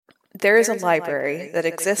There is a library that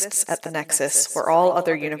exists at the nexus where all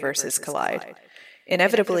other universes collide.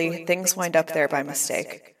 Inevitably, things wind up there by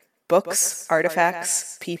mistake. Books,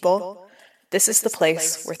 artifacts, people. This is the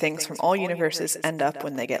place where things from all universes end up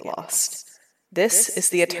when they get lost. This is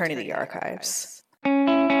the Eternity Archives.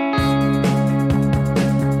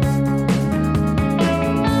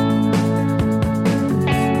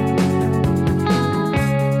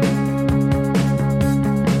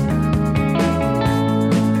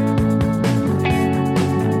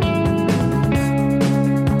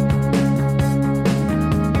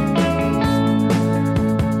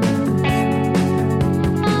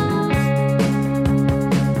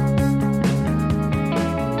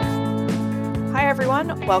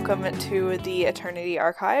 Welcome to the Eternity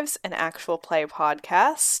Archives, an actual play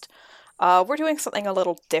podcast. We're doing something a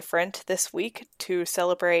little different this week to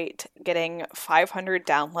celebrate getting 500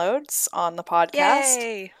 downloads on the podcast.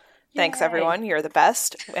 Yay! Thanks, everyone. You're the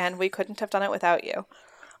best, and we couldn't have done it without you.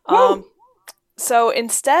 Woo! So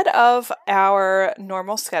instead of our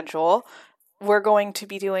normal schedule, we're going to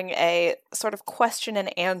be doing a sort of question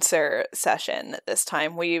and answer session this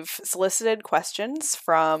time. We've solicited questions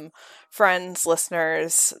from friends,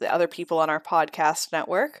 listeners, the other people on our podcast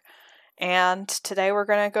network, and today we're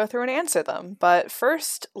going to go through and answer them. But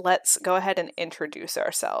first, let's go ahead and introduce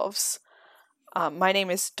ourselves. My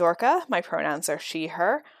name is Dorka, my pronouns are she,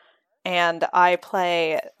 her, and I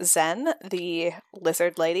play Zen, the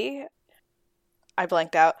lizard lady. I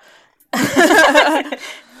blanked out.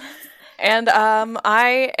 And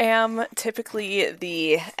I am typically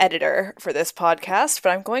the editor for this podcast,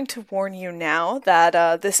 but I'm going to warn you now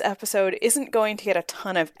that this episode isn't going to get a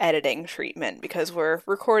ton of editing treatment because we're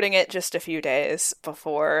recording it just a few days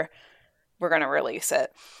before we're going to release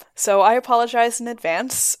it. So I apologize in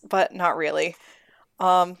advance, but not really.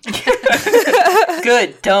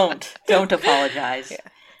 Good, don't apologize. Yeah.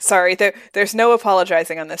 Sorry, there's no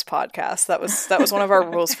apologizing on this podcast. That was one of our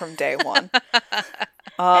rules from day one.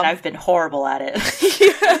 And I've been horrible at it.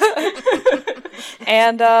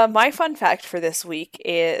 And my fun fact for this week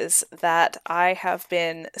is that I have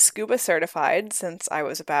been scuba certified since I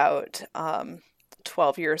was about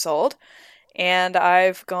 12 years old. And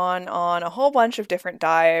I've gone on a whole bunch of different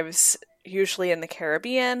dives, usually in the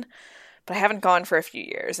Caribbean, but I haven't gone for a few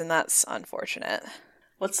years, and that's unfortunate.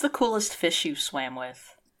 What's the coolest fish you swam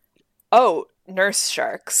with? Oh, nurse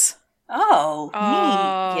sharks. Oh,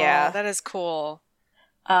 neat. Yeah. That is cool.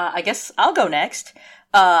 I guess I'll go next.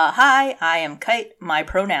 Hi, I am Kite. My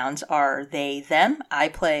pronouns are they, them. I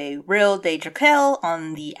play Ril de Drakel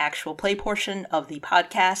on the actual play portion of the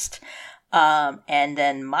podcast. And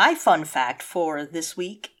then my fun fact for this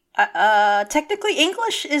week, technically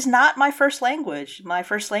English is not my first language. My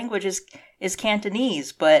first language is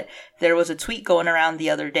Cantonese, but there was a tweet going around the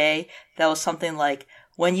other day that was something like,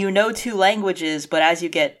 when you know two languages, but as you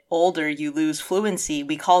get older, you lose fluency.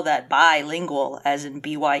 We call that bilingual, as in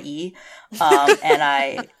BYE. And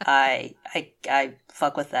I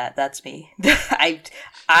fuck with that. That's me.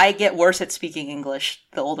 I get worse at speaking English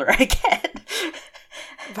the older I get.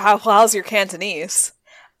 How's your Cantonese?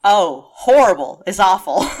 Oh, horrible. It's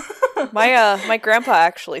awful. My grandpa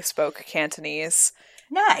actually spoke Cantonese.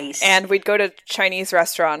 Nice. And we'd go to Chinese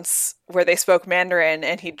restaurants where they spoke Mandarin,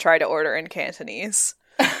 and he'd try to order in Cantonese.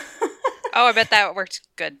 Oh, I bet that worked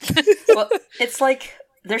good. Well, it's like,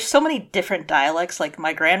 there's so many different dialects. Like,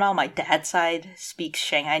 my grandma on my dad's side speaks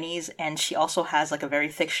Shanghainese, and she also has, like, a very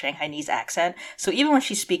thick Shanghainese accent. So even when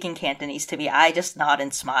she's speaking Cantonese to me, I just nod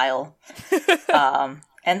and smile.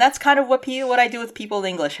 And that's kind of what I do with people in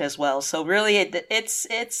English as well. So really,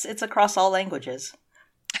 it's across all languages.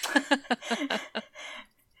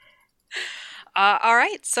 All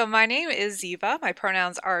right, so my name is Ziva. My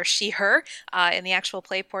pronouns are she, her. In the actual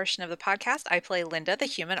play portion of the podcast, I play Linda, the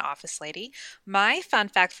human office lady. My fun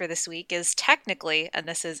fact for this week is technically, and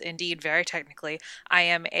this is indeed very technically, I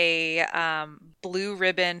am a blue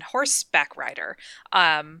ribbon horseback rider.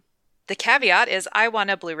 The caveat is I won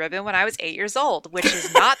a blue ribbon when I was 8 years old, which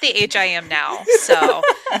is not the age I am now. So,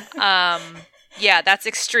 yeah, that's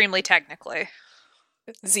extremely technically.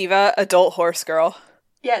 Ziva, adult horse girl.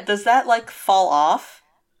 Yeah, does that, like, fall off?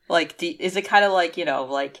 Like, is it kind of like,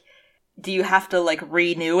 like, do you have to, like,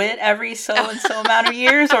 renew it every so-and-so amount of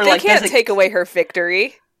years? Or they like, can't take away her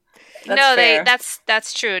victory.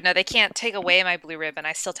 That's true. No, they can't take away my blue ribbon.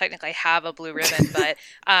 I still technically have a blue ribbon, but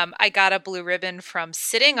I got a blue ribbon from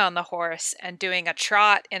sitting on the horse and doing a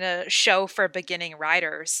trot in a show for beginning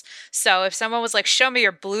riders. So if someone was like, show me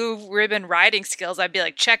your blue ribbon riding skills, I'd be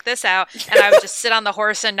like, check this out. And I would just sit on the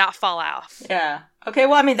horse and not fall off. Yeah. Okay,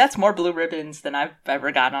 well, I mean, that's more blue ribbons than I've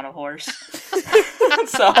ever gotten on a horse.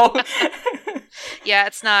 So... Yeah,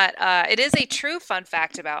 it's not, it is a true fun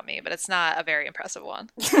fact about me, but it's not a very impressive one.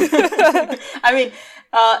 I mean,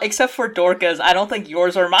 except for Dorca's, I don't think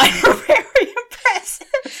yours or mine are very impressive.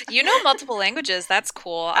 You know multiple languages, that's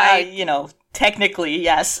cool. Technically,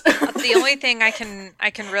 yes. The only thing I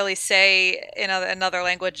can really say in another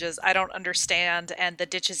language is I don't understand, and the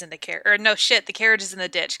ditch is in the carriage. Or no, shit, the carriage is in the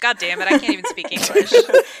ditch. God damn it, I can't even speak English.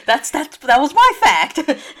 That was my fact.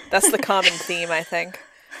 That's the common theme, I think.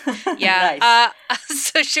 Yeah. Nice.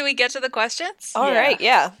 So should we get to the questions? All right,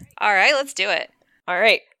 yeah. All right, let's do it. All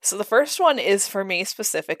right. So the first one is for me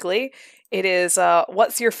specifically. It is,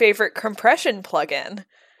 what's your favorite compression plugin?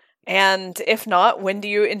 And if not, when do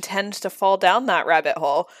you intend to fall down that rabbit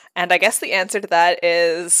hole? And I guess the answer to that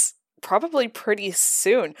is probably pretty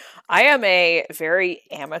soon. I am a very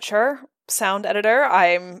amateur sound editor.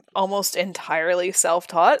 I'm almost entirely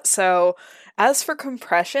self-taught. So as for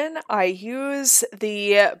compression, I use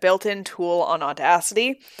the built-in tool on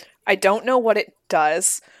Audacity. I don't know what it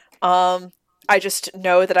does. I just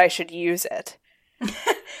know that I should use it.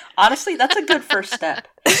 Honestly, that's a good first step.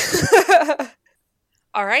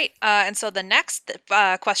 All right. And so the next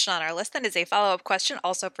question on our list then is a follow-up question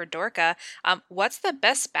also for Dorca. What's the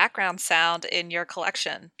best background sound in your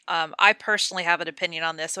collection? I personally have an opinion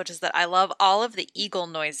on this, which is that I love all of the eagle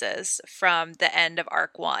noises from the end of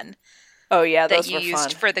Arc 1. Oh, yeah, those that were you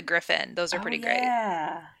used fun. for the Griffin. Those are pretty great.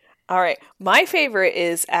 Yeah. All right. My favorite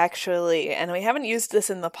is actually, and we haven't used this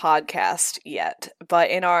in the podcast yet, but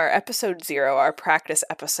in our episode 0, our practice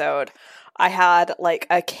episode, I had like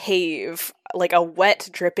a cave, like a wet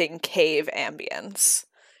dripping cave ambience.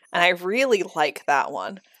 And I really like that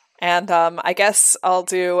one. And I guess I'll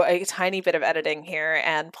do a tiny bit of editing here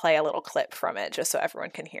and play a little clip from it just so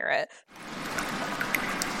everyone can hear it.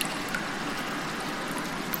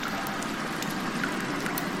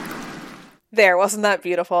 There, wasn't that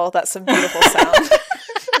beautiful? That's some beautiful sound.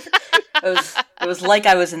 It was like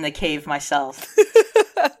I was in the cave myself.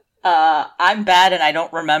 I'm bad and I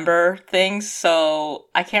don't remember things, so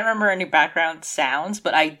I can't remember any background sounds,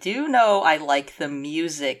 but I do know I like the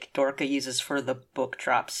music Dorca uses for the book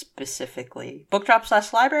drop specifically. Book drop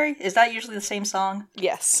 / library? Is that usually the same song?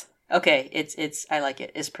 Yes. Okay, it's I like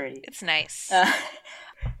it. It's pretty. It's nice.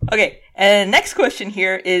 Okay, and next question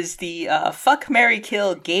here is the Fuck, Marry,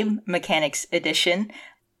 Kill Game Mechanics Edition.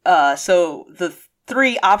 So the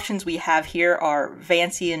 3 options we have here are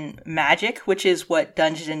Vancian Magic, which is what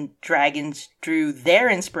Dungeons and Dragons drew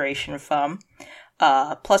their inspiration from.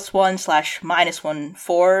 +1/-1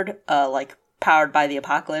 forward, like Powered by the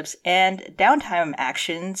Apocalypse, and downtime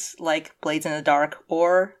actions like Blades in the Dark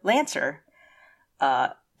or Lancer.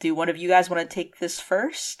 Do one of you guys want to take this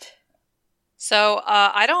first? So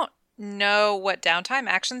I don't know what downtime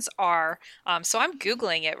actions are, so I'm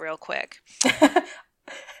Googling it real quick.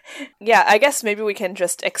 Yeah, I guess maybe we can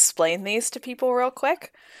just explain these to people real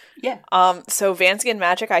quick. Yeah. So Vancian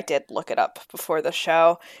Magic, I did look it up before the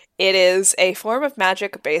show. It is a form of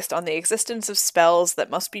magic based on the existence of spells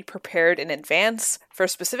that must be prepared in advance for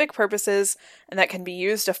specific purposes and that can be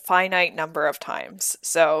used a finite number of times.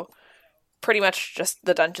 So pretty much just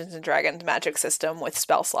the Dungeons and Dragons magic system with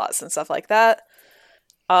spell slots and stuff like that.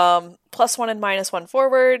 +1 and -1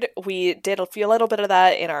 forward. We did a little bit of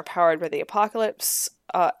that in our Powered by the Apocalypse,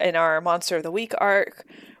 in our Monster of the Week arc,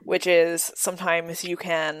 which is sometimes you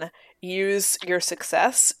can use your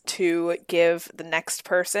success to give the next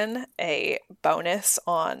person a bonus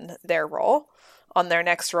on their roll, on their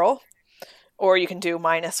next roll. Or you can do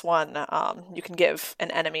 -1, you can give an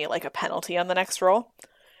enemy like a penalty on the next roll.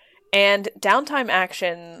 And downtime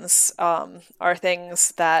actions are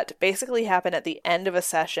things that basically happen at the end of a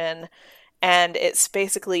session, and it's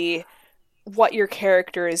basically what your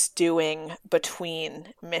character is doing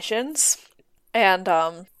between missions. And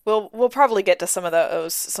we'll probably get to some of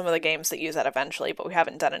the games that use that eventually, but we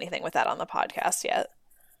haven't done anything with that on the podcast yet.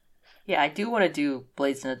 Yeah, I do want to do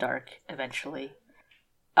Blades in the Dark eventually.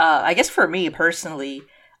 I guess for me personally,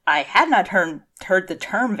 I had not heard the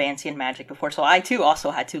term Vancian Magic before, so I too also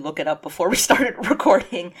had to look it up before we started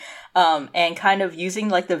recording, and kind of using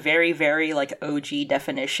like the very, very like OG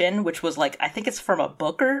definition, which was like, I think it's from a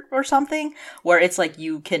book or something, where it's like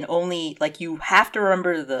you can only, like you have to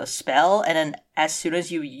remember the spell, and then as soon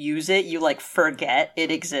as you use it, you like forget it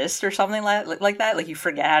exists or something like that, like you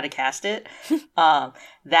forget how to cast it.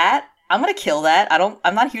 That I'm gonna kill that.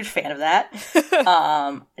 I'm not a huge fan of that.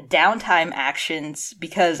 Downtime actions,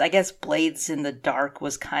 because I guess Blades in the Dark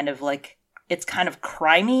was kind of like, it's kind of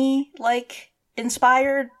crimey, like,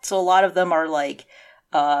 inspired. So a lot of them are like,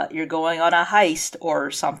 you're going on a heist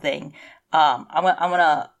or something.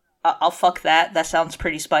 I'll fuck that. That sounds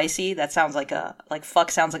pretty spicy. That sounds like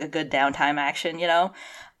fuck sounds like a good downtime action, you know?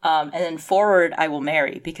 And then forward, I will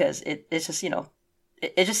marry because it's just, you know,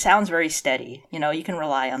 it just sounds very steady. You know, you can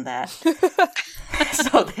rely on that.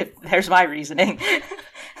 So there's my reasoning.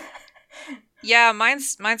 Yeah,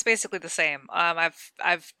 mine's basically the same.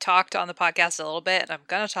 I've talked on the podcast a little bit, and I'm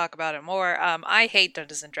gonna talk about it more. I hate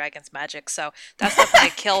Dungeons and Dragons magic, so that's definitely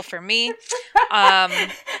a kill for me.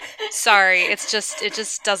 Sorry, it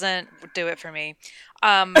just doesn't do it for me.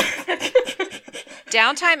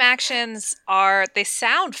 Downtime actions they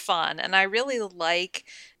sound fun, and I really like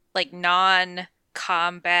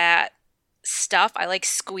non-combat stuff. I like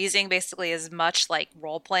squeezing basically as much like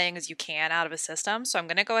role playing as you can out of a system. So I'm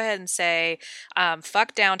going to go ahead and say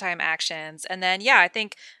fuck downtime actions. And then, yeah, I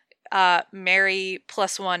think marry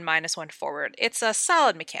 +1 -1 forward. It's a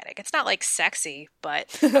solid mechanic. It's not like sexy, but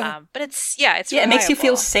it's reliable. It makes you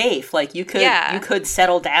feel safe. Like you could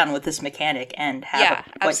settle down with this mechanic and have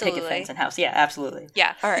picket fence and house. Yeah, absolutely.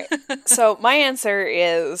 Yeah. All right. So my answer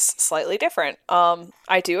is slightly different.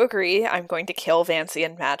 I do agree. I'm going to kill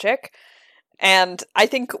Vancian magic. And I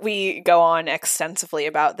think we go on extensively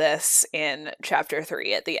about this in Chapter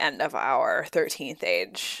 3 at the end of our 13th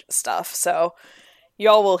Age stuff. So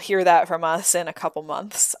y'all will hear that from us in a couple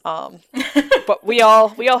months. But we all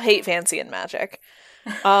hate Vancian magic.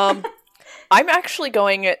 I'm actually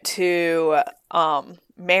going to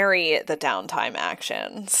marry the downtime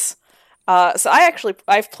actions. So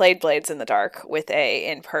I've played Blades in the Dark with a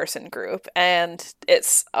in-person group, and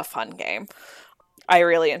it's a fun game. I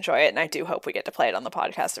really enjoy it, and I do hope we get to play it on the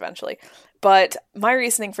podcast eventually. But my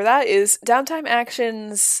reasoning for that is downtime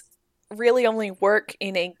actions really only work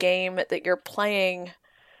in a game that you're playing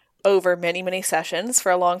over many, many sessions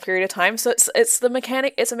for a long period of time. So it's a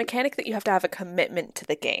mechanic that you have to have a commitment to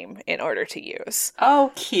the game in order to use.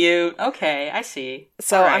 Oh, cute. Okay, I see.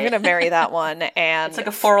 So I'm going to marry that one. And it's like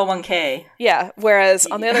a 401k. Yeah, whereas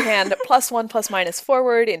on the other hand, +1 ±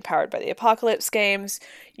 forward in Powered by the Apocalypse games,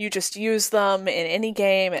 you just use them in any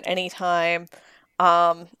game at any time.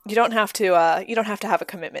 You don't have to have a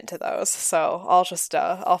commitment to those. So I'll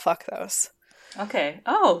fuck those. Okay.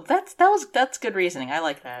 Oh, that's good reasoning. I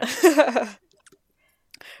like that.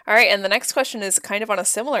 All right, and the next question is kind of on a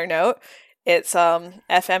similar note. It's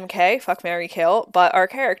FMK, fuck, marry, kill, but our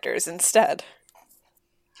characters instead.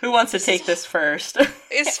 Who wants to take this first?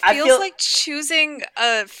 It feels like choosing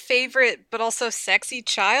a favorite but also sexy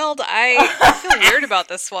child. I feel weird about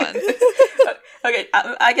this one. Okay,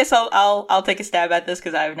 I guess I'll take a stab at this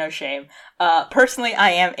because I have no shame. Personally, I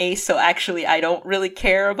am ace, so actually I don't really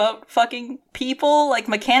care about fucking people. Like,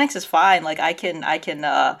 mechanics is fine. Like, I can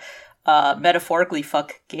metaphorically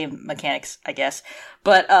fuck game mechanics, I guess.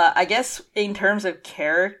 But I guess in terms of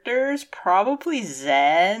characters, probably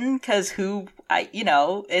Zen, because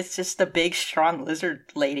it's just a big, strong lizard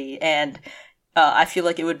lady, and I feel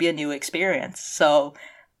like it would be a new experience. So,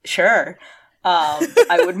 sure.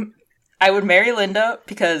 I would marry Linda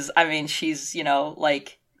because, I mean, she's,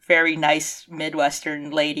 like, very nice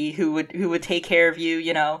Midwestern lady who would take care of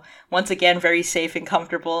you, once again, very safe and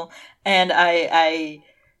comfortable. And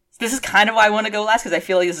this is kind of why I want to go last, because I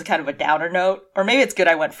feel like this is kind of a downer note. Or maybe it's good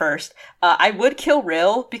I went first. I would kill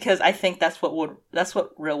Rill because I think that's what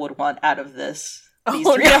Rill would want out of this. These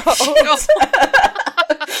three options.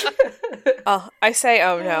 I say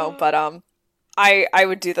oh no, but I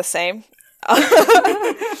would do the same.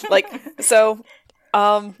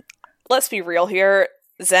 Let's be real here.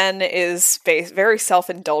 Zen is very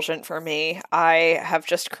self-indulgent for me. I have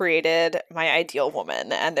just created my ideal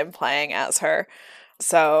woman and am playing as her.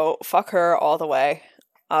 So fuck her all the way.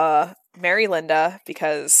 Marry Linda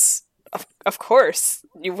because of course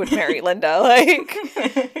you would marry Linda. Like,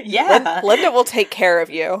 yeah, Linda will take care of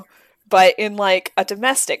you, but in like a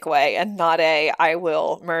domestic way and not a I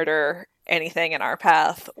will murder anything in our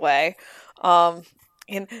path way.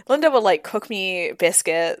 And Linda will like cook me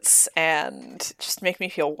biscuits and just make me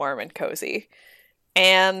feel warm and cozy.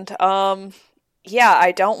 And yeah,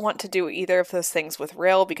 I don't want to do either of those things with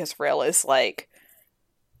Rill because Rill is like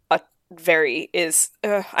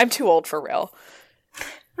I'm too old for Rill.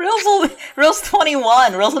 Rill's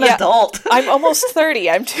 21. Rill's an adult. I'm almost 30.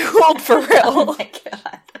 I'm too old for Rill. Oh my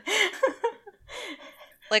god.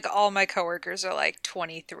 Like, all my coworkers are like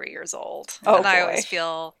 23 years old. Oh, and boy. I always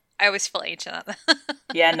feel ancient on that.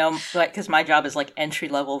 Yeah, no, because my job is like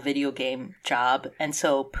entry-level video game job, and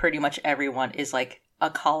so pretty much everyone is like a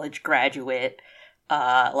college graduate,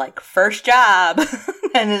 like first job,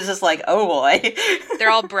 and it's just like, oh boy. They're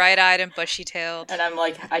all bright-eyed and bushy-tailed. And I'm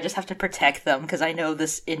like, I just have to protect them because I know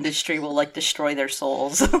this industry will like destroy their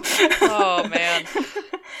souls. Oh man.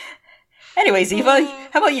 Anyways, Eva,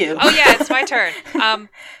 how about you? Oh yeah, it's my turn.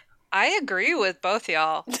 I agree with both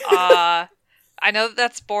y'all. I know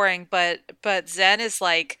that's boring, but Zen is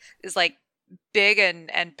like big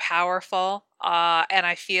and powerful. And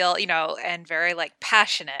I feel, and very like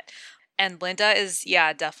passionate. And Linda is,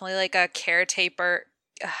 yeah, definitely like a caretaker.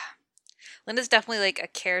 Linda's definitely like a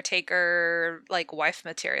caretaker, like wife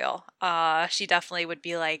material. She definitely would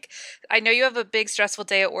be like, I know you have a big stressful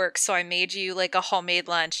day at work, so I made you like a homemade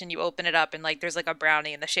lunch, and you open it up, and like there's like a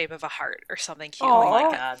brownie in the shape of a heart or something cute. Oh my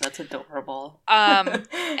god, that's adorable.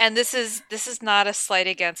 And this is not a slight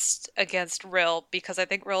against Rill, because I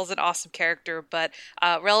think Rill is an awesome character, but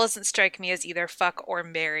Rill doesn't strike me as either fuck or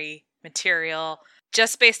marry material,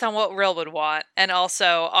 just based on what Rill would want, and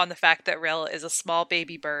also on the fact that Rill is a small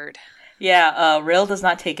baby bird. Yeah, Rill does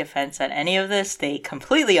not take offense at any of this. They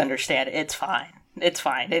completely understand it. It's fine. It's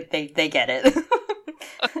fine. They get it.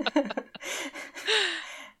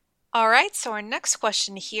 All right, so our next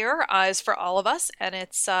question here is for all of us, and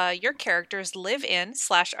it's your characters live in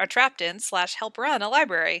 / are trapped in / help run a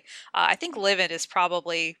library. I think live in is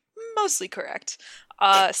probably mostly correct.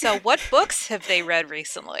 So what books have they read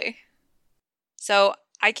recently? So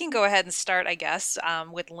I can go ahead and start, I guess,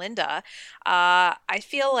 with Linda. I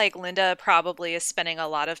feel like Linda probably is spending a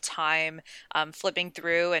lot of time flipping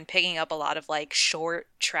through and picking up a lot of like short,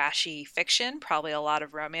 trashy fiction, probably a lot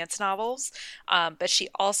of romance novels. But she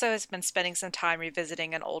also has been spending some time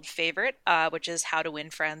revisiting an old favorite, which is How to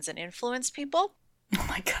Win Friends and Influence People. Oh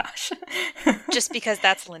my gosh. Just because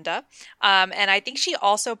that's Linda. And I think she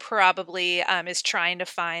also probably is trying to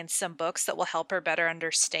find some books that will help her better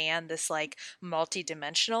understand this like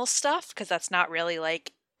multi-dimensional stuff, because that's not really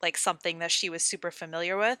like something that she was super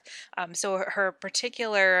familiar with. So her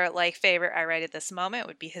particular like favorite I read at this moment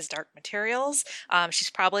would be His Dark Materials. She's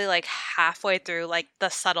probably like halfway through like The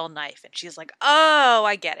Subtle Knife, and she's like, oh,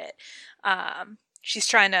 I get it. She's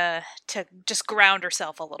trying to just ground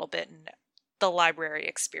herself a little bit in the library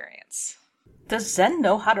experience. Does Zen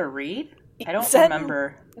know how to read? I don't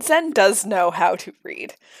remember. Zen does know how to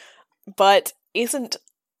read, but isn't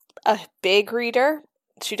a big reader.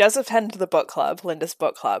 She does attend the book club, Linda's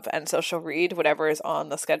book club, and so she'll read whatever is on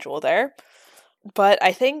the schedule there. But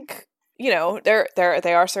I think, they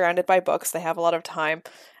are surrounded by books. They have a lot of time,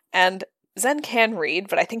 and Zen can read,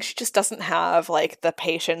 but I think she just doesn't have like the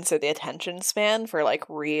patience or the attention span for like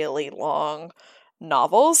really long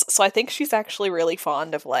novels. So I think she's actually really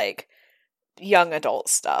fond of like young adult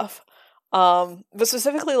stuff. But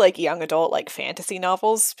specifically like young adult like fantasy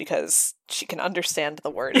novels, because she can understand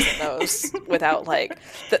the words in those without like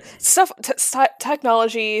the stuff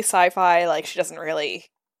technology, sci-fi, like she doesn't really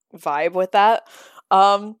vibe with that.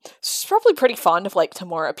 She's probably pretty fond of like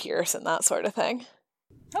Tamora Pierce and that sort of thing.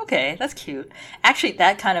 Okay, that's cute. Actually,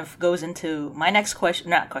 that kind of goes into my next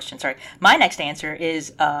question. My next answer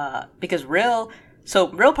is because Rill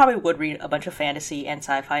probably would read a bunch of fantasy and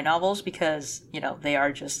sci-fi novels, because, they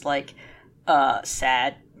are just like a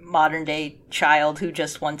sad modern day child who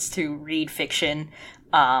just wants to read fiction.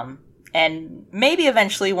 And maybe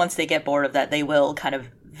eventually, once they get bored of that, they will kind of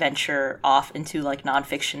venture off into like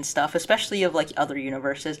nonfiction stuff, especially of like other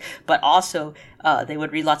universes. But also, they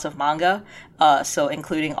would read lots of manga, so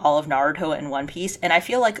including all of Naruto and One Piece. And I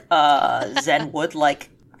feel like Zen would like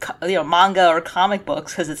manga or comic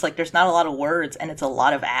books, because it's like there's not a lot of words and it's a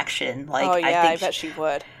lot of action. Like, oh yeah, I bet she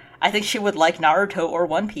would. I think she would like Naruto or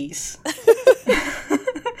One Piece.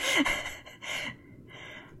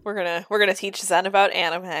 We're gonna teach Zen about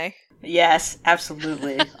anime. Yes,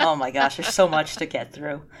 absolutely. Oh my gosh, there's so much to get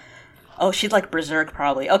through. Oh, she'd like Berserk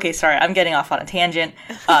probably. Okay, sorry, I'm getting off on a tangent.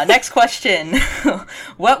 Next question.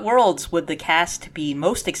 What worlds would the cast be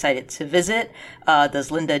most excited to visit? Does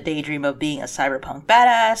Linda daydream of being a cyberpunk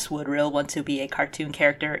badass? Would Rill want to be a cartoon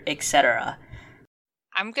character, etc.?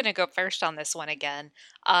 I'm going to go first on this one again.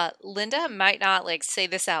 Linda might not like say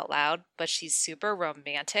this out loud, but she's super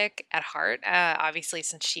romantic at heart. Obviously,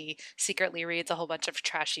 since she secretly reads a whole bunch of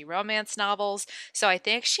trashy romance novels. So I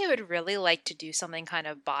think she would really like to do something kind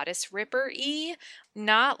of bodice ripper-y,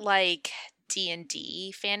 not like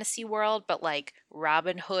D&D fantasy world, but like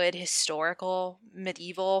Robin Hood historical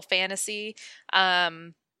medieval fantasy.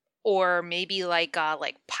 Or maybe like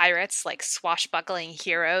pirates, like swashbuckling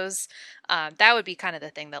heroes. That would be kind of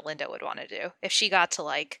the thing that Linda would want to do if she got to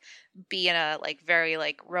like be in a like very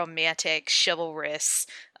like romantic, chivalrous,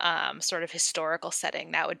 sort of historical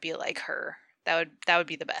setting. That would be like her. That would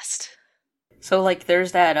be the best. So like,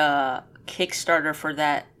 there's that Kickstarter for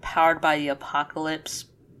that Powered by the Apocalypse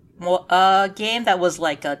game that was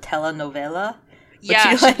like a telenovela.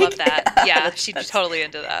 Yeah, she'd love that. Yeah, she'd be totally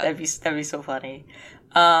into that. That'd be so funny.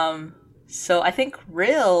 So I think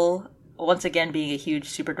Rill once again, being a huge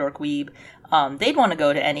super dork weeb, they'd want to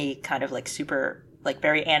go to any kind of like super, like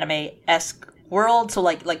very anime-esque world, so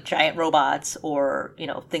like giant robots or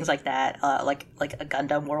things like that, like a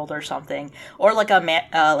Gundam world or something, or like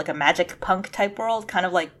a magic punk type world, kind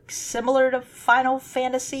of like similar to Final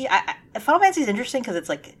Fantasy. Final Fantasy is interesting because it's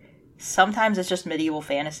like sometimes it's just medieval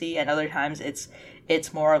fantasy, and other times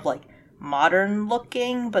it's more of like modern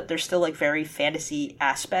looking, but there's still like very fantasy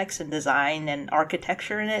aspects and design and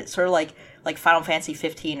architecture in it, sort of like Final Fantasy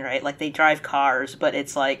 15, right? Like they drive cars, but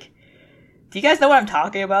it's like, do you guys know what I'm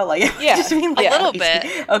talking about? Like, yeah, just being like a little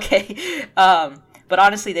bit. Okay, but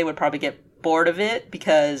honestly, they would probably get bored of it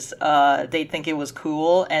because they'd think it was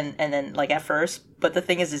cool, and then like at first. But the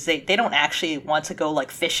thing is they don't actually want to go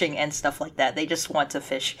like fishing and stuff like that. They just want to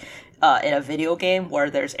fish in a video game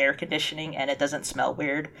where there's air conditioning and it doesn't smell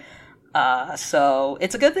weird. So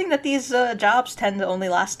it's a good thing that these jobs tend to only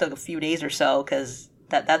last a few days or so, because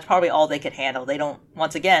that's probably all they could handle. They don't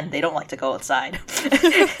like to go outside.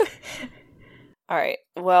 All right.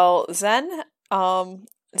 Well, Zen's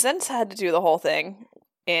had to do the whole thing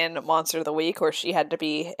in Monster of the Week, where she had to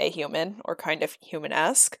be a human or kind of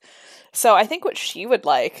human-esque. So I think what she would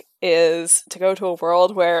like is to go to a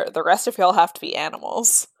world where the rest of y'all have to be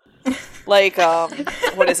animals. Like,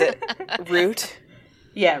 what is it? Root?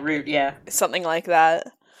 Yeah, Root, yeah. Something like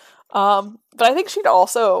that. But I think she'd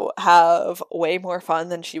also have way more fun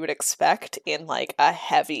than she would expect in, like, a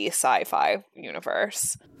heavy sci-fi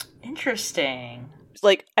universe. Interesting.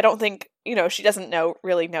 Like, I don't think, she doesn't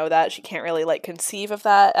really know that. She can't really, like, conceive of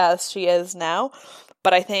that as she is now.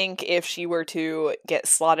 But I think if she were to get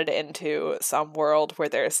slotted into some world where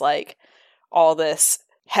there's, like, all this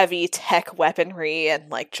heavy tech weaponry and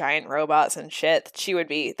like giant robots and shit,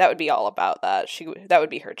 that would be all about that. That would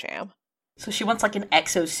be her jam. So she wants like an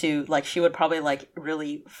exosuit. Like she would probably like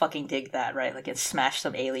really fucking dig that, right? Like it smash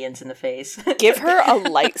some aliens in the face. Give her a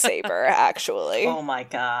lightsaber, actually. Oh my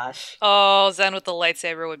gosh. Oh, Zen with the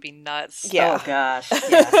lightsaber would be nuts. Yeah. Oh gosh.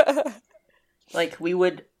 Yeah. Like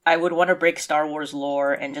I would want to break Star Wars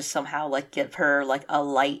lore and just somehow like give her like a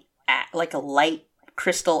light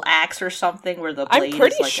crystal axe or something where the blade I'm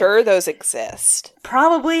pretty is like sure those exist.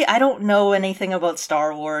 Probably. I don't know anything about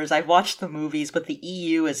Star Wars. I've watched the movies, but the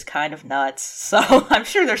EU is kind of nuts, so I'm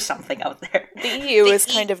sure there's something out there. The EU is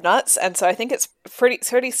kind of nuts, and so I think it's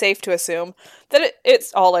pretty safe to assume that it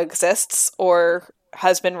all exists or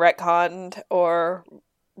has been retconned or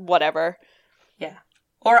whatever. Yeah.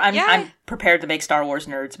 Or I'm prepared to make Star Wars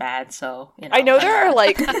nerds mad, so, I know there are,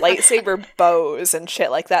 like, lightsaber bows and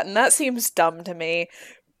shit like that, and that seems dumb to me,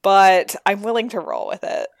 but I'm willing to roll with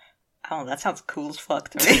it. Oh, that sounds cool as fuck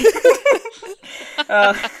to me.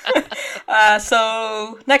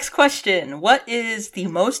 So, next question. What is the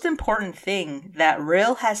most important thing that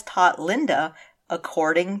Rill has taught Linda,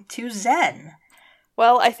 according to Zen?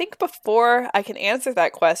 Well, I think before I can answer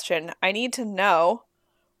that question, I need to know,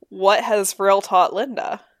 what has Rill taught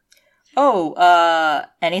Linda? Oh,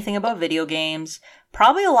 anything about video games.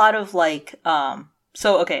 Probably a lot of, like,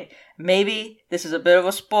 okay, maybe this is a bit of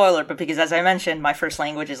a spoiler, but because, as I mentioned, my first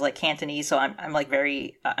language is, like, Cantonese, so I'm like,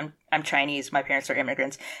 very, I'm Chinese, my parents are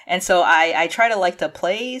immigrants, and so I try to, like, to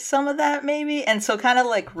play some of that, maybe, and so kind of,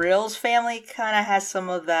 like, Rill's family kind of has some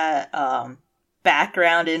of that,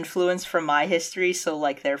 background influence from my history, so,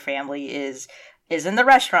 like, their family is in the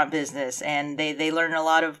restaurant business, and they learn a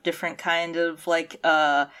lot of different kind of, like,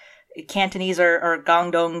 Cantonese or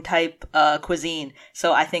Guangdong type cuisine.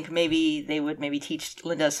 So I think maybe they would maybe teach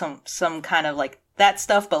Linda some kind of, like, that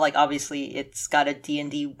stuff, but, like, obviously it's got a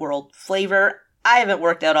D&D world flavor. I haven't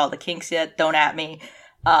worked out all the kinks yet, don't at me.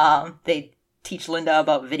 They teach Linda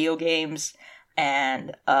about video games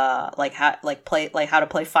and how to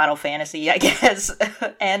play Final Fantasy, I guess.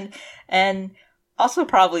 and also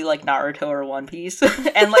probably, like, Naruto or One Piece.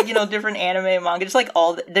 And, like, different anime and manga. Just, like,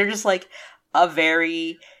 they're just, like, a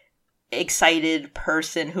very excited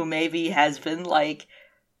person who maybe has been, like,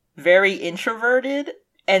 very introverted.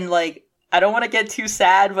 And, like, I don't want to get too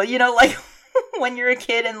sad, but, like, when you're a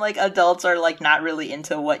kid and, like, adults are, like, not really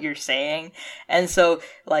into what you're saying. And so,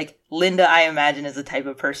 like, Linda, I imagine, is the type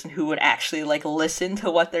of person who would actually, like, listen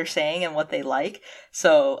to what they're saying and what they like.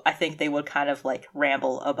 So I think they would kind of, like,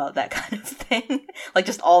 ramble about that kind of thing. Like,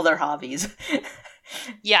 just all their hobbies.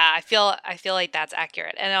 Yeah, I feel like that's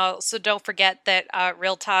accurate. And also don't forget that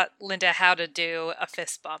Rill taught Linda how to do a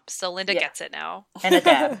fist bump. So Linda gets it now. And a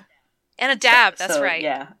dab. And a dab, that's right.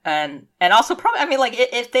 Yeah. And also probably, I mean, like,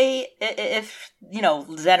 if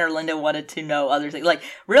Zen or Linda wanted to know other things, like,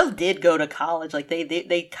 Rill did go to college. Like,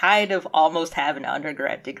 they kind of almost have an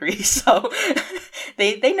undergrad degree. So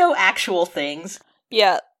they know actual things.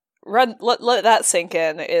 Yeah. let that sink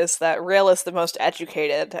in, is that Rill is the most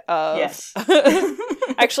educated of... Yes.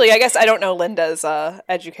 Actually, I guess I don't know Linda's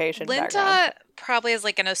education Linda background. probably has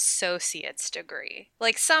like an associate's degree.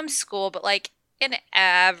 Like some school, but like an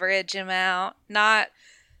average amount. Not,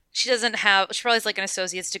 she probably has like an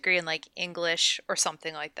associate's degree in like English or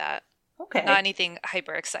something like that. Okay. Not anything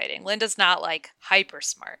hyper exciting. Linda's not like hyper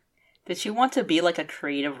smart. Did she want to be like a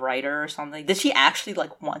creative writer or something? Did she actually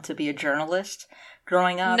like want to be a journalist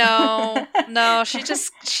growing up? No, she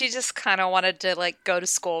just kind of wanted to like go to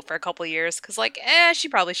school for a couple years because like, she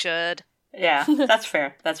probably should. Yeah, that's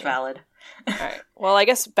fair. That's valid. All right. Well, I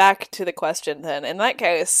guess back to the question then. In that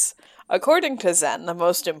case, according to Zen, the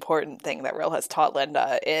most important thing that Rill has taught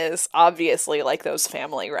Linda is obviously like those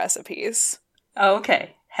family recipes. Oh,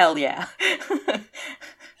 okay. Hell yeah.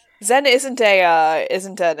 Zen isn't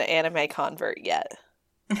an anime convert yet.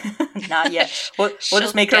 Not yet. We'll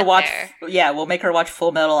just make her watch. There. Yeah, we'll make her watch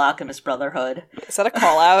Full Metal Alchemist Brotherhood. Is that a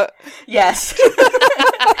call out? Yes.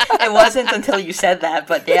 It wasn't until you said that,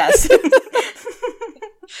 but yes.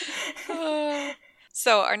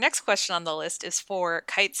 So our next question on the list is for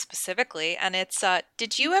Kite specifically, and it's,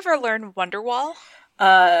 did you ever learn Wonderwall?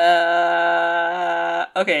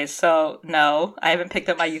 Okay, so no, I haven't picked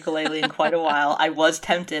up my ukulele in quite a while. I was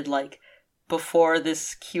tempted, like, before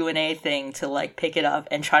this Q&A thing to, like, pick it up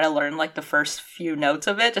and try to learn, like, the first few notes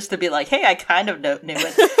of it, just to be like, hey, I kind of knew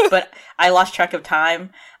it. But I lost track of time,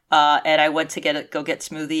 and I went to go get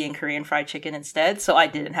smoothie and Korean fried chicken instead, so I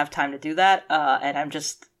didn't have time to do that, and I'm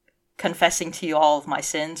just confessing to you all of my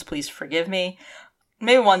sins. Please forgive me.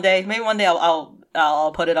 Maybe one day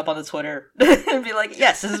I'll put it up on the Twitter and be like,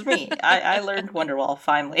 yes, this is me. I learned Wonderwall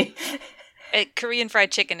finally. Korean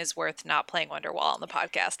fried chicken is worth not playing Wonderwall on the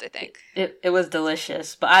podcast, I think. It was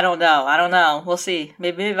delicious, but I don't know. We'll see.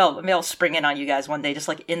 Maybe I'll spring in on you guys one day, just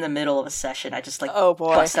like in the middle of a session. I just like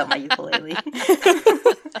bust out my ukulele.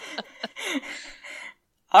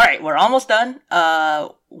 All right, we're almost done.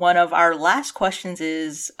 One of our last questions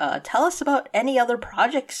is, tell us about any other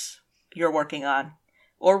projects you're working on.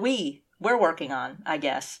 Or we're working on, I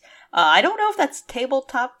guess. I don't know if that's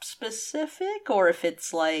tabletop specific or if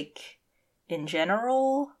it's like in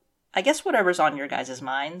general. I guess whatever's on your guys'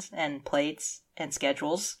 minds and plates and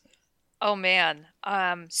schedules. Oh man.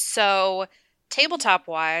 So tabletop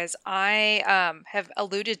wise, I have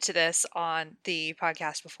alluded to this on the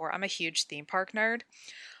podcast before. I'm a huge theme park nerd.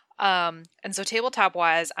 And so tabletop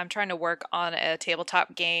wise, I'm trying to work on a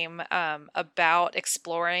tabletop game about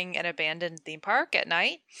exploring an abandoned theme park at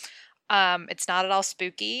night. It's not at all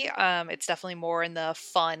spooky. It's definitely more in the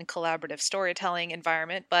fun collaborative storytelling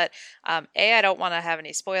environment, but A, I don't want to have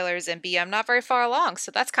any spoilers, and B, I'm not very far along,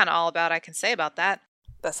 so that's kind of all I can say about that.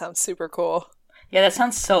 That sounds super cool. Yeah, that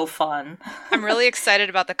sounds so fun. I'm really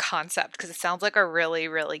excited about the concept because it sounds like a really,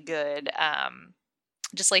 really good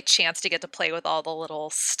just like chance to get to play with all the little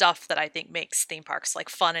stuff that I think makes theme parks like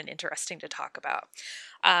fun and interesting to talk about.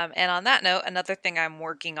 And on that note, another thing I'm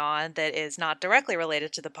working on that is not directly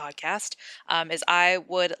related to the podcast is I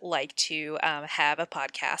would like to have a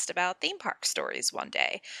podcast about theme park stories one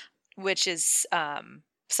day, which is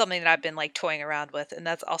something that I've been like toying around with. And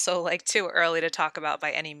that's also like too early to talk about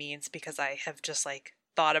by any means because I have just like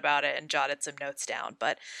thought about it and jotted some notes down,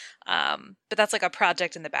 but that's like a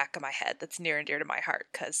project in the back of my head that's near and dear to my heart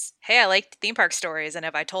because hey, I like theme park stories, and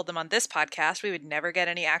if I told them on this podcast we would never get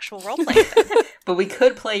any actual role playing. But we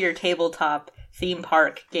could play your tabletop theme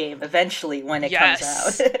park game eventually when it comes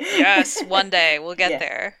out. Yes, one day we'll get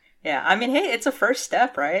there. Yeah, I mean, hey, it's a first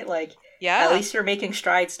step, right? Like, at least you're making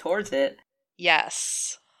strides towards it.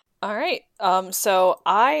 Yes. All right. So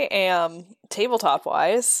I am tabletop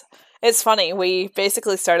wise. It's funny, we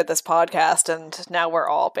basically started this podcast and now we're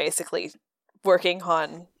all basically working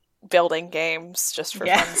on building games just for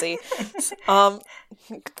funsy.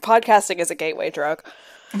 Podcasting is a gateway drug.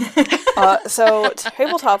 So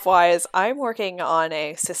tabletop-wise, I'm working on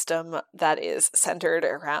a system that is centered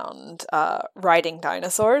around riding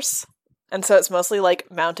dinosaurs. And so it's mostly like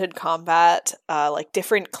mounted combat, like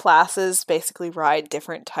different classes basically ride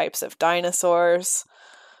different types of dinosaurs.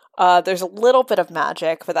 There's a little bit of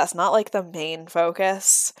magic, but that's not like the main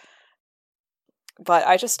focus. But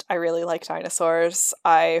I really like dinosaurs.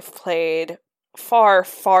 I've played far,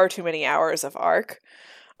 far too many hours of Ark.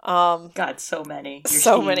 God, so many.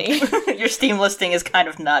 Many. Your Steam listing is kind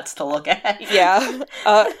of nuts to look at. Yeah.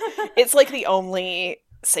 It's like the only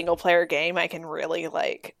single player game I can really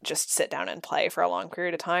like just sit down and play for a long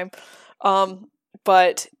period of time.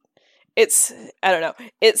 But it's, I don't know.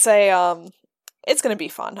 It's going to be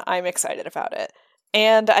fun. I'm excited about it.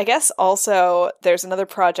 And I guess also there's another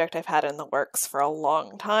project I've had in the works for a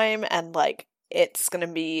long time, and like it's going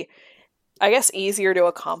to be, I guess, easier to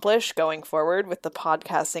accomplish going forward with the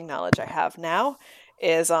podcasting knowledge I have now.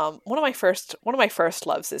 Is one of my first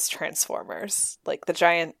loves is Transformers, like the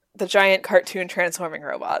giant cartoon transforming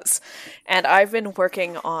robots, and I've been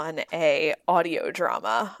working on a audio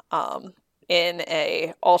drama in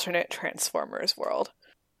a alternate Transformers world.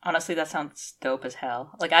 Honestly, that sounds dope as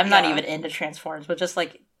hell. Like, I'm not even into Transformers, but just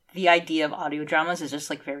like the idea of audio dramas is just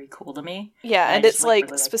like very cool to me. Yeah, and it's like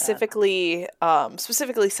really specifically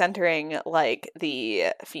centering like the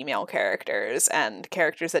female characters and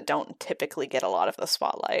characters that don't typically get a lot of the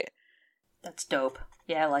spotlight. That's dope.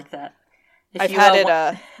 Yeah, I like that. I've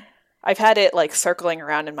had it like circling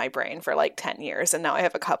around in my brain for like 10 years, and now I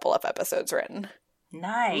have a couple of episodes written.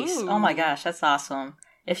 Nice. Ooh. Oh my gosh, that's awesome.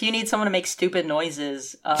 If you need someone to make stupid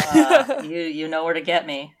noises, you know where to get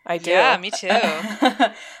me. I do. Yeah, me too.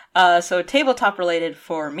 So tabletop related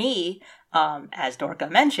for me, as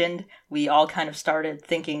Dorka mentioned, we all kind of started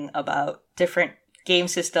thinking about different game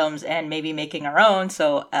systems and maybe making our own.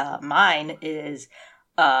 So mine is,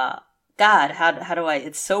 God, how do I?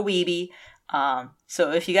 It's so weeby.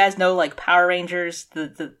 So if you guys know like Power Rangers,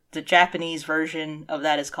 the Japanese version of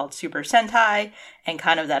that is called Super Sentai, and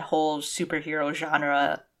kind of that whole superhero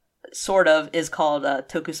genre sort of is called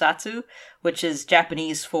tokusatsu, which is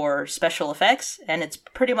Japanese for special effects, and it's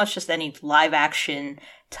pretty much just any live action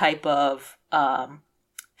type of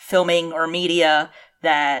filming or media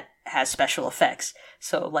that has special effects.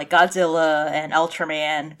 So like Godzilla and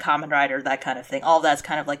Ultraman, Kamen Rider, that kind of thing. All that's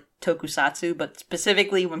kind of like tokusatsu, but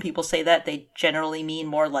specifically when people say that, they generally mean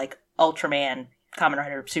more like Ultraman, Kamen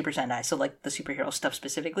Rider, Super Sentai, so like the superhero stuff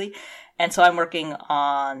specifically. And so I'm working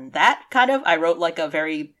on that kind of. I wrote like a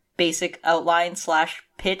very basic outline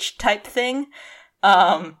 / pitch type thing,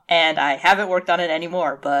 and I haven't worked on it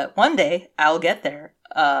anymore, but one day I'll get there.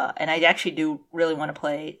 And I actually do really want to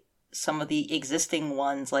play some of the existing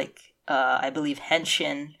ones, like I believe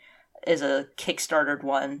Henshin is a Kickstartered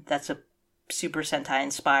one that's a Super Sentai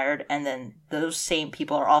inspired, and then those same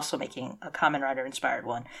people are also making a Kamen Rider inspired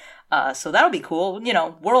one. So that'll be cool. You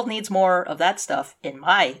know, world needs more of that stuff, in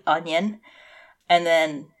my onion. And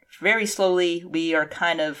then very slowly, we are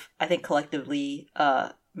kind of, I think collectively,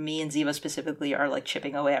 me and Ziva specifically are like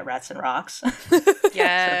chipping away at Rats and Rocks.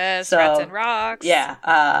 Yes, so, Rats and Rocks. Yeah,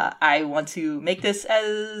 I want to make this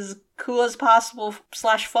as cool as possible /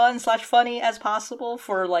 fun / funny as possible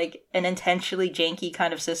for like an intentionally janky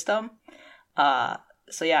kind of system.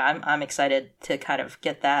 So yeah, I'm excited to kind of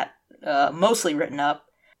get that mostly written up.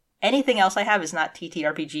 Anything else I have is not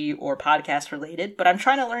TTRPG or podcast related, but I'm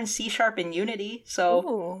trying to learn C# in Unity, so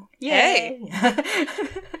ooh, yay! Hey.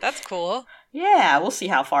 That's cool. Yeah, we'll see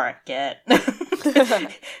how far I get.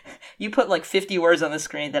 You put like 50 words on the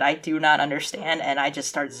screen that I do not understand, and I just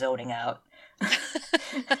start zoning out.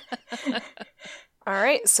 All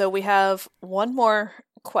right, so we have one more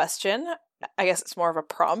question. I guess it's more of a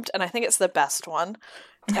prompt, and I think it's the best one.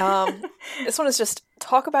 This one is just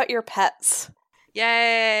talk about your pets.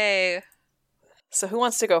 Yay! So who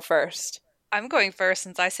wants to go first? I'm going first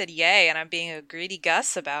since I said yay, and I'm being a greedy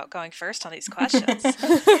Gus about going first on these questions.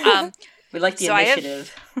 We like the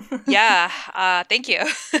initiative. Thank you.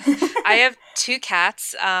 I have 2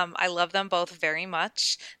 cats. I love them both very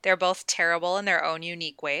much. They're both terrible in their own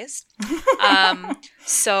unique ways.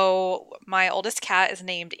 So my oldest cat is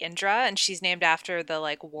named Indra, and she's named after the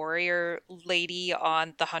like warrior lady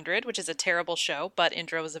on The 100, which is a terrible show, but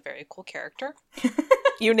Indra was a very cool character.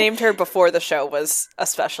 You named her before the show was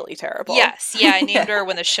especially terrible. Yes, yeah, I named her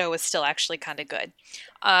when the show was still actually kind of good.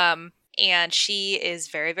 And she is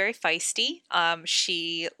very, very feisty.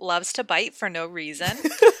 She loves to bite for no reason.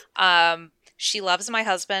 She loves my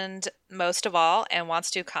husband most of all and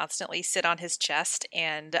wants to constantly sit on his chest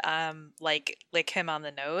and like lick him on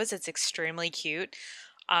the nose. It's extremely cute.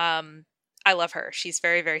 I love her. She's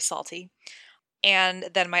very, very salty. And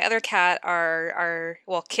then my other cat,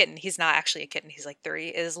 well, kitten. He's not actually a kitten. He's like 3.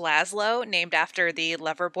 Is Laszlo, named after the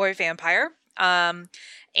Loverboy vampire.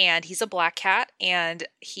 And he's a black cat, and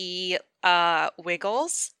he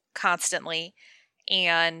wiggles constantly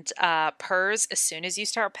and purrs as soon as you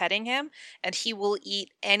start petting him, and he will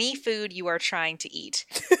eat any food you are trying to eat.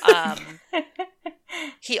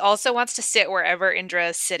 He also wants to sit wherever Indra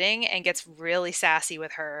is sitting and gets really sassy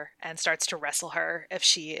with her and starts to wrestle her if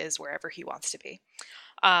she is wherever he wants to be.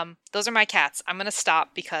 Those are my cats. I'm going to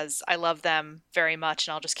stop because I love them very much,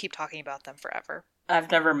 and I'll just keep talking about them forever.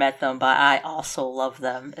 I've never met them, but I also love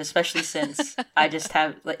them, especially since I just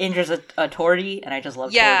have Indra's a tortie, and I just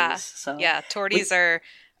love torties. So yeah, torties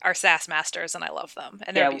are sass masters, and I love them,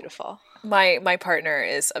 and they're beautiful. My partner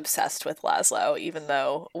is obsessed with Laszlo, even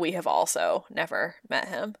though we have also never met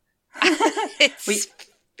him.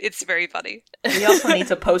 It's very funny. We also need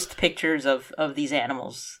to post pictures of these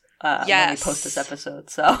animals when we post this episode.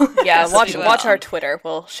 So yeah, watch our Twitter.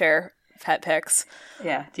 We'll share pet pics.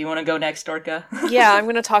 Yeah. Do you want to go next, Dorka? Yeah, I'm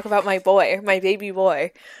going to talk about my baby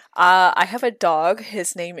boy. I have a dog.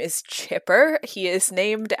 His name is Chipper. He is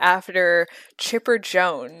named after Chipper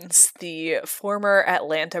Jones, the former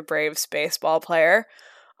Atlanta Braves baseball player.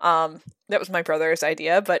 That was my brother's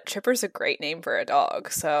idea, but Chipper's a great name for a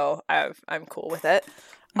dog, so I'm cool with it.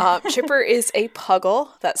 Chipper is a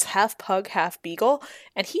puggle. That's half pug, half beagle,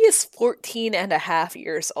 and he is 14 and a half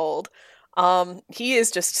years old. He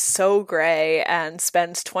is just so gray and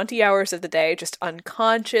spends 20 hours of the day just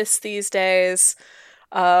unconscious these days.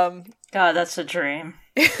 God, that's a dream.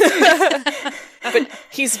 But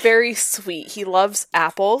he's very sweet. He loves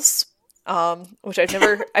apples, which I've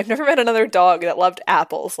never met another dog that loved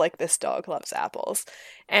apples like this dog loves apples.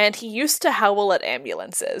 And he used to howl at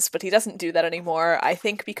ambulances, but he doesn't do that anymore, I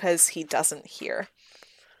think because he doesn't hear.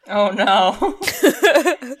 Oh no.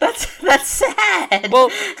 That's sad. Well,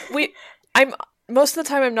 most of the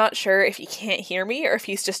time I'm not sure if he can't hear me or if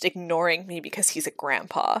he's just ignoring me because he's a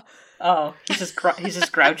grandpa. Oh, he's just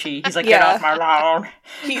grouchy. He's like, get off my lawn.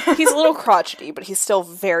 He's a little crotchety, but he's still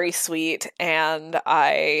very sweet, and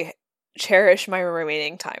I cherish my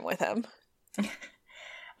remaining time with him.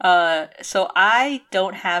 So I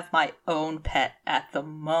don't have my own pet at the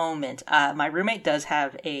moment. My roommate does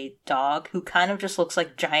have a dog who kind of just looks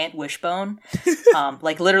like giant Wishbone.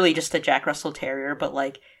 Like literally just a Jack Russell Terrier, but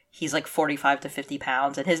like he's like 45 to 50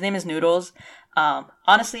 pounds, and his name is Noodles.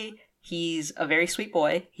 Honestly, he's a very sweet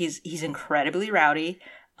boy. He's incredibly rowdy.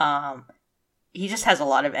 He just has a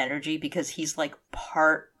lot of energy because he's like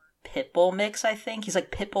part Pitbull mix, I think. He's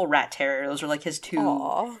like Pitbull Rat Terrier. Those are like his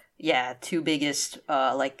two biggest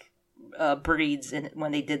breeds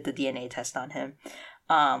when they did the DNA test on him.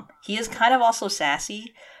 He is kind of also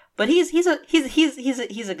sassy, but he's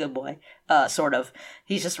a good boy, sort of.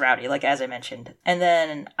 He's just rowdy, like as I mentioned. And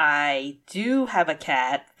then I do have a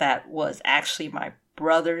cat that was actually my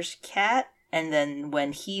brother's cat, and then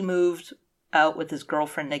when he moved out with his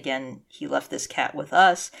girlfriend again, he left this cat with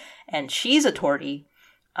us, and she's a tortie.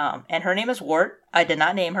 And her name is Wart. I did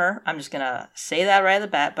not name her. I'm just gonna say that right at the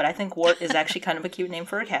bat, but I think Wart is actually kind of a cute name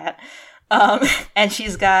for a cat. And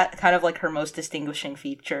she's got kind of like her most distinguishing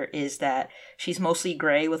feature is that she's mostly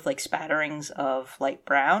gray with like spatterings of light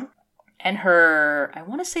brown. And I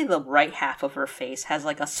want to say the right half of her face has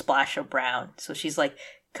like a splash of brown. So she's like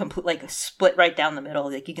like split right down the middle.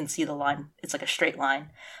 Like you can see the line. It's like a straight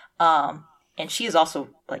line. And she is also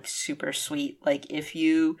like super sweet. Like if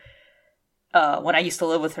you, when I used to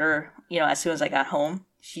live with her, as soon as I got home,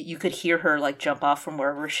 you could hear her like jump off from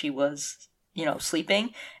wherever she was,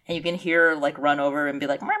 sleeping, and you can hear her like run over and be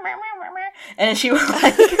like, "Meow, meow, meow, meow," and then she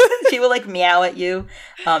will like meow at you.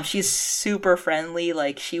 She's super friendly.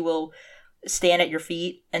 Like she will stand at your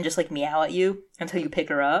feet and just like meow at you until you pick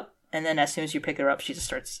her up, and then as soon as you pick her up, she just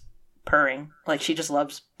starts purring. Like she just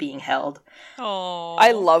loves being held. Oh,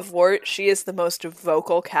 I love Wart. She is the most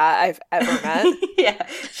vocal cat I've ever met. Yeah,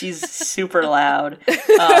 she's super loud.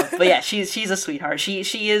 But yeah, she's a sweetheart.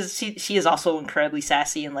 She is also incredibly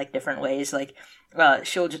sassy in like different ways. Like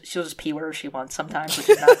she'll just pee wherever she wants sometimes, which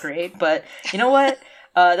is not great. But you know what?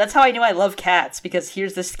 That's how I knew I love cats, because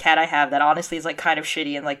here's this cat I have that honestly is like kind of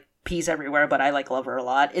shitty and like pees everywhere, but I like love her a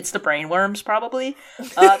lot. It's the brainworms probably,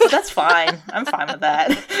 but that's fine. I'm fine with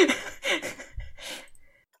that.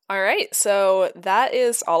 All right, so that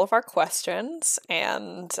is all of our questions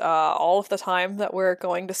and all of the time that we're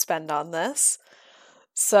going to spend on this.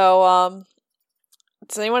 So,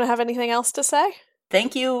 does anyone have anything else to say?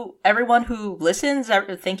 Thank you, everyone who listens.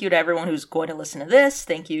 Thank you to everyone who's going to listen to this.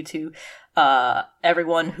 Thank you to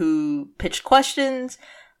everyone who pitched questions.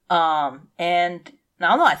 And I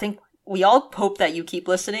don't know, I think we all hope that you keep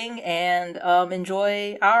listening and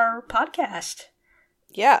enjoy our podcast.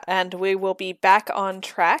 Yeah, and we will be back on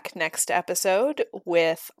track next episode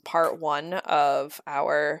with part 1 of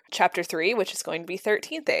our chapter 3, which is going to be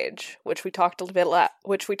 13th Age, which we talked a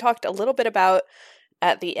little bit about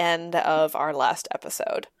at the end of our last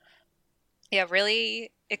episode. Yeah,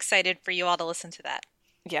 really excited for you all to listen to that.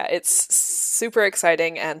 Yeah, it's super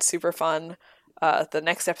exciting and super fun. The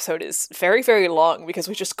next episode is very, very long because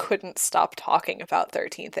we just couldn't stop talking about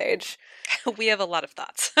 13th Age. We have a lot of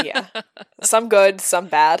thoughts. Yeah. Some good, some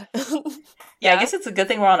bad. Yeah, I guess it's a good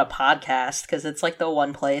thing we're on a podcast, because it's like the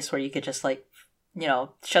one place where you could just like,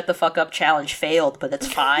 shut the fuck up challenge failed, but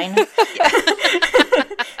it's fine.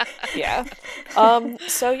 Yeah.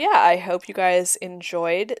 So yeah, I hope you guys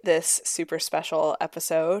enjoyed this super special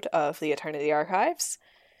episode of the Eternity Archives.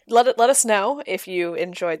 let us know if you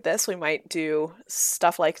enjoyed this. We might do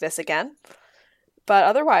stuff like this again. But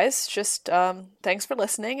otherwise, just thanks for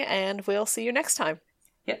listening, and we'll see you next time.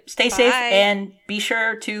 Yep. Stay safe and be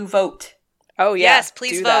sure to vote. Oh, yeah. Yes,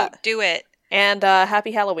 please vote. That. Do it. And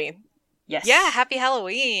happy Halloween. Yes. Yeah, happy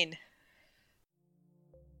Halloween.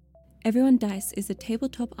 Everyone Dice is a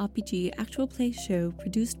tabletop RPG actual play show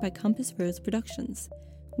produced by Compass Rose Productions.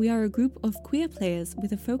 We are a group of queer players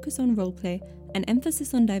with a focus on roleplay, an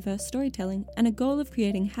emphasis on diverse storytelling, and a goal of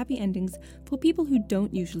creating happy endings for people who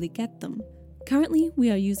don't usually get them. Currently, we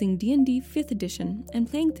are using D&D 5th edition and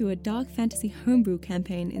playing through a dark fantasy homebrew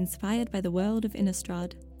campaign inspired by the world of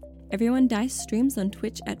Innistrad. Everyone Dice streams on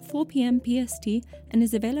Twitch at 4 p.m. PST and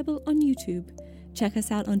is available on YouTube. Check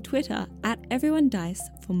us out on Twitter at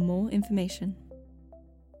EveryoneDice for more information.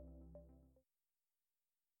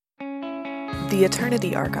 The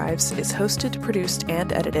Eternity Archives is hosted, produced,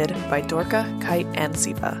 and edited by Dorka, Kite, and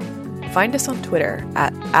Ziva. Find us on Twitter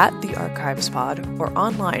at @TheArchivesPod or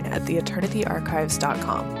online at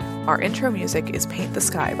theeternityarchives.com. Our intro music is Paint the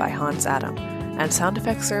Sky by Hans Adam, and sound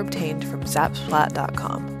effects are obtained from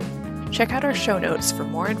zapsplat.com. Check out our show notes for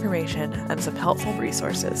more information and some helpful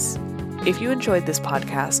resources. If you enjoyed this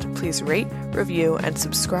podcast, please rate, review, and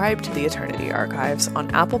subscribe to The Eternity Archives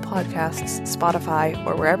on Apple Podcasts, Spotify,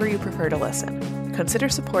 or wherever you prefer to listen. Consider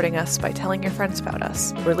supporting us by telling your friends about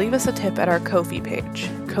us, or leave us a tip at our Ko-fi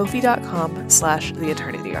page, ko-fi.com/The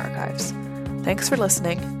Eternity Archives. Thanks for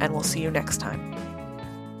listening, and we'll see you next time.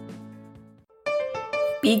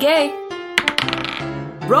 Be gay.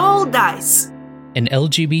 Roll dice. An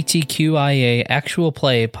LGBTQIA actual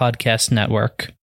play podcast network.